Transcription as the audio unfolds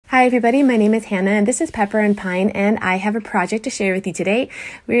Hi everybody, my name is Hannah and this is Pepper and Pine, and I have a project to share with you today.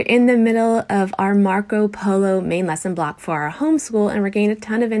 We're in the middle of our Marco Polo main lesson block for our homeschool, and we're getting a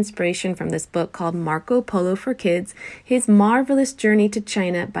ton of inspiration from this book called Marco Polo for Kids, His Marvelous Journey to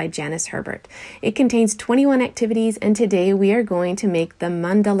China by Janice Herbert. It contains 21 activities, and today we are going to make the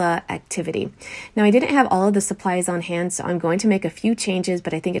Mandala activity. Now, I didn't have all of the supplies on hand, so I'm going to make a few changes,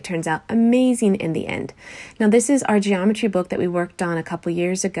 but I think it turns out amazing in the end. Now, this is our geometry book that we worked on a couple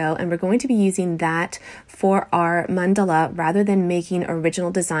years ago, and we're going to be using that for our mandala rather than making original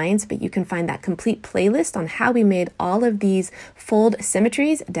designs, but you can find that complete playlist on how we made all of these fold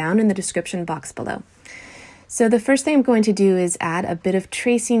symmetries down in the description box below. So the first thing I'm going to do is add a bit of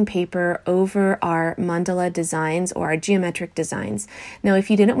tracing paper over our mandala designs or our geometric designs. Now, if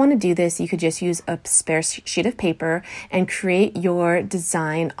you didn't want to do this, you could just use a spare sheet of paper and create your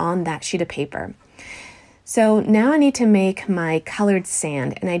design on that sheet of paper. So now I need to make my colored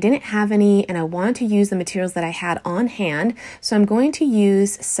sand, and I didn't have any, and I wanted to use the materials that I had on hand. So I'm going to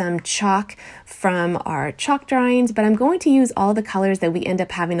use some chalk from our chalk drawings, but I'm going to use all the colors that we end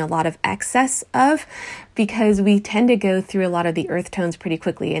up having a lot of excess of, because we tend to go through a lot of the earth tones pretty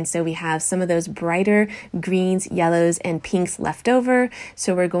quickly. And so we have some of those brighter greens, yellows, and pinks left over.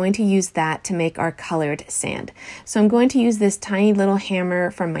 So we're going to use that to make our colored sand. So I'm going to use this tiny little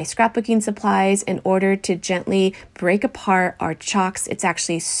hammer from my scrapbooking supplies in order to gently break apart our chalks. It's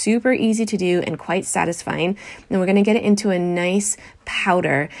actually super easy to do and quite satisfying. And we're going to get it into a nice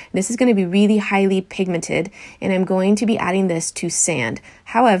powder. This is going to be really highly pigmented, and I'm going to be adding this to sand.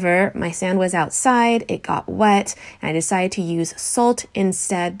 However, my sand was outside, it got wet, and I decided to use salt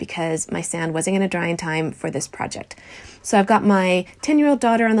instead because my sand wasn't going to dry in time for this project. So I've got my 10-year-old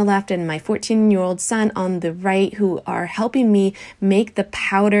daughter on the left and my 14-year-old son on the right, who are helping me make the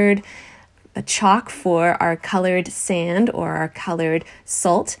powdered chalk for our colored sand or our colored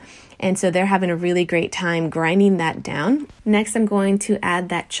salt. And so they're having a really great time grinding that down. Next, I'm going to add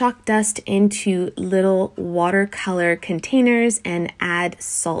that chalk dust into little watercolor containers and add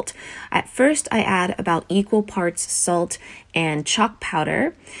salt. At first, I add about equal parts salt and chalk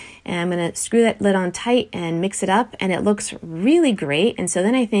powder. And I'm going to screw that lid on tight and mix it up, and it looks really great. And so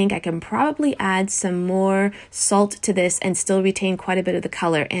then I think I can probably add some more salt to this and still retain quite a bit of the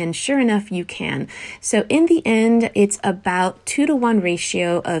color. And sure enough, you can. So in the end, it's about 2-to-1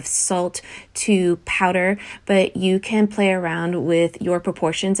 ratio of salt to powder, but you can play around with your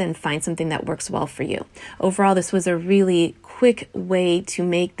proportions and find something that works well for you. Overall, this was a really quick way to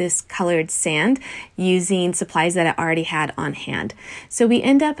make this colored sand using supplies that I already had on hand. So we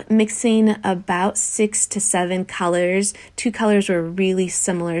end up mixing about 6 to 7 colors. 2 colors were really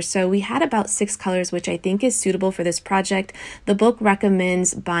similar, so we had about 6 colors, which I think is suitable for this project. The book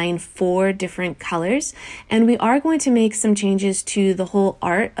recommends buying 4 different colors, and we are going to make some changes to the whole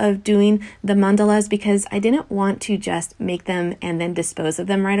art of doing the mandalas because I didn't want to just make them and then dispose of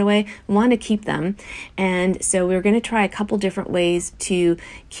them right away. I wanted to keep them, and so we're going to try a couple different ways to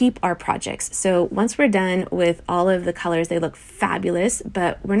keep our projects. So once we're done with all of the colors, they look fabulous,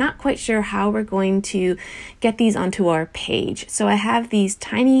 but we're not quite sure how we're going to get these onto our page. So I have these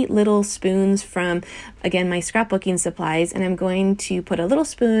tiny little spoons from, again, my scrapbooking supplies, and I'm going to put a little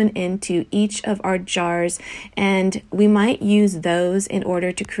spoon into each of our jars, and we might use those in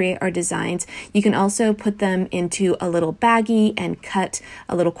order to create our designs. You can also put them into a little baggie and cut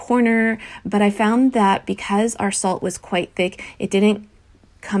a little corner, but I found that because our salt was quite thick, it didn't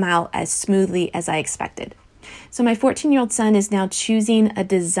come out as smoothly as I expected. So my 14-year-old son is now choosing a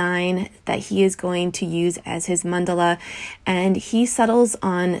design that he is going to use as his mandala, and he settles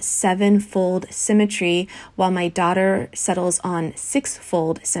on 7-fold symmetry while my daughter settles on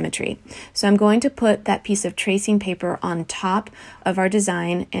 6-fold symmetry. So I'm going to put that piece of tracing paper on top of our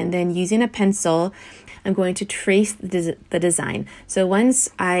design, and then using a pencil, I'm going to trace the design. So once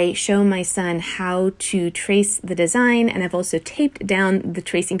I show my son how to trace the design, and I've also taped down the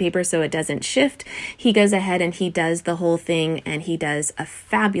tracing paper so it doesn't shift, he goes ahead and he does the whole thing, and he does a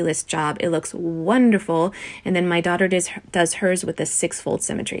fabulous job. It looks wonderful. And then my daughter does hers with a 6-fold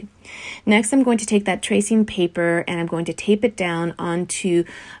symmetry. Next, I'm going to take that tracing paper and I'm going to tape it down onto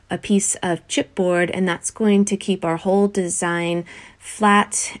a piece of chipboard, and that's going to keep our whole design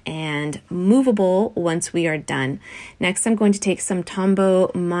flat and movable once we are done. Next, I'm going to take some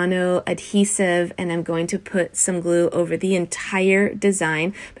Tombow mono adhesive and I'm going to put some glue over the entire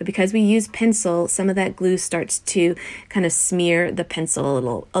design, but because we use pencil, some of that glue starts to kind of smear the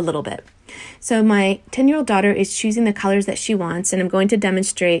pencil a little bit. So my 10-year-old daughter is choosing the colors that she wants, and I'm going to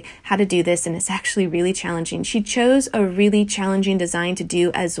demonstrate how to do this, and it's actually really challenging. She chose a really challenging design to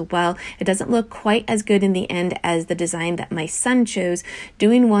do as well. It doesn't look quite as good in the end as the design that my son chose.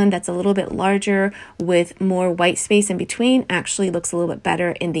 Doing one that's a little bit larger with more white space in between actually looks a little bit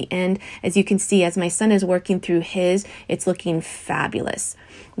better in the end. As you can see, as my son is working through his, it's looking fabulous.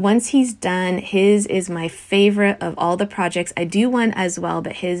 Once he's done, his is my favorite of all the projects. I do one as well,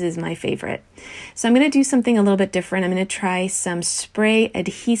 but his is my favorite. So I'm going to do something a little bit different. I'm going to try some spray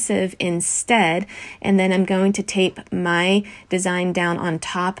adhesive instead, and then I'm going to tape my design down on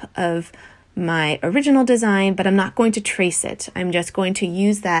top of my original design, but I'm not going to trace it. I'm just going to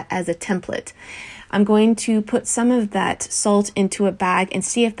use that as a template. I'm going to put some of that salt into a bag and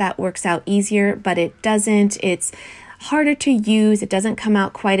see if that works out easier, but it doesn't. It's harder to use, it doesn't come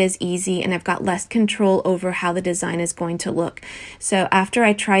out quite as easy, and I've got less control over how the design is going to look. So after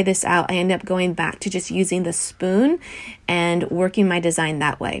I try this out, I end up going back to just using the spoon and working my design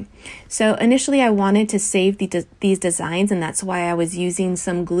that way. So initially I wanted to save these designs, and that's why I was using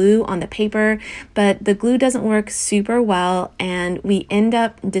some glue on the paper, but the glue doesn't work super well, and we end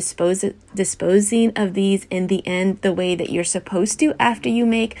up disposing of these in the end the way that you're supposed to after you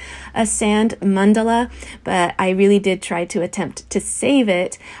make a sand mandala. But I really did try to attempt to save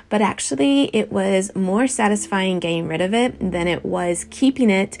it, but actually it was more satisfying getting rid of it than it was keeping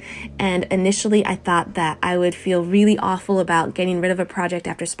it. And initially I thought that I would feel really awful about getting rid of a project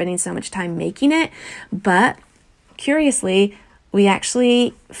after spending so much time making it, but curiously we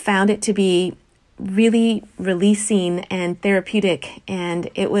actually found it to be really releasing and therapeutic, and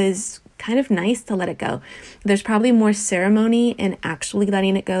it was kind of nice to let it go. There's probably more ceremony in actually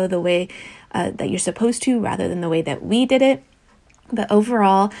letting it go the way that you're supposed to, rather than the way that we did it. But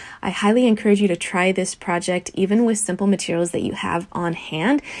overall, I highly encourage you to try this project, even with simple materials that you have on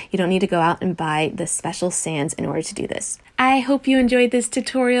hand. You don't need to go out and buy the special sands in order to do this. I hope you enjoyed this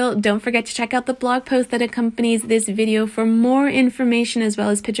tutorial. Don't forget to check out the blog post that accompanies this video for more information, as well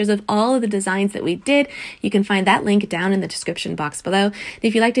as pictures of all of the designs that we did. You can find that link down in the description box below. And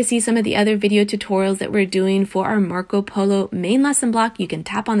if you'd like to see some of the other video tutorials that we're doing for our Marco Polo main lesson block, you can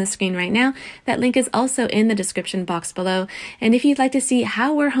tap on the screen right now. That link is also in the description box below. And if you'd like to see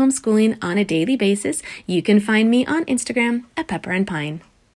how we're homeschooling on a daily basis, you can find me on Instagram at Pepper and Pine.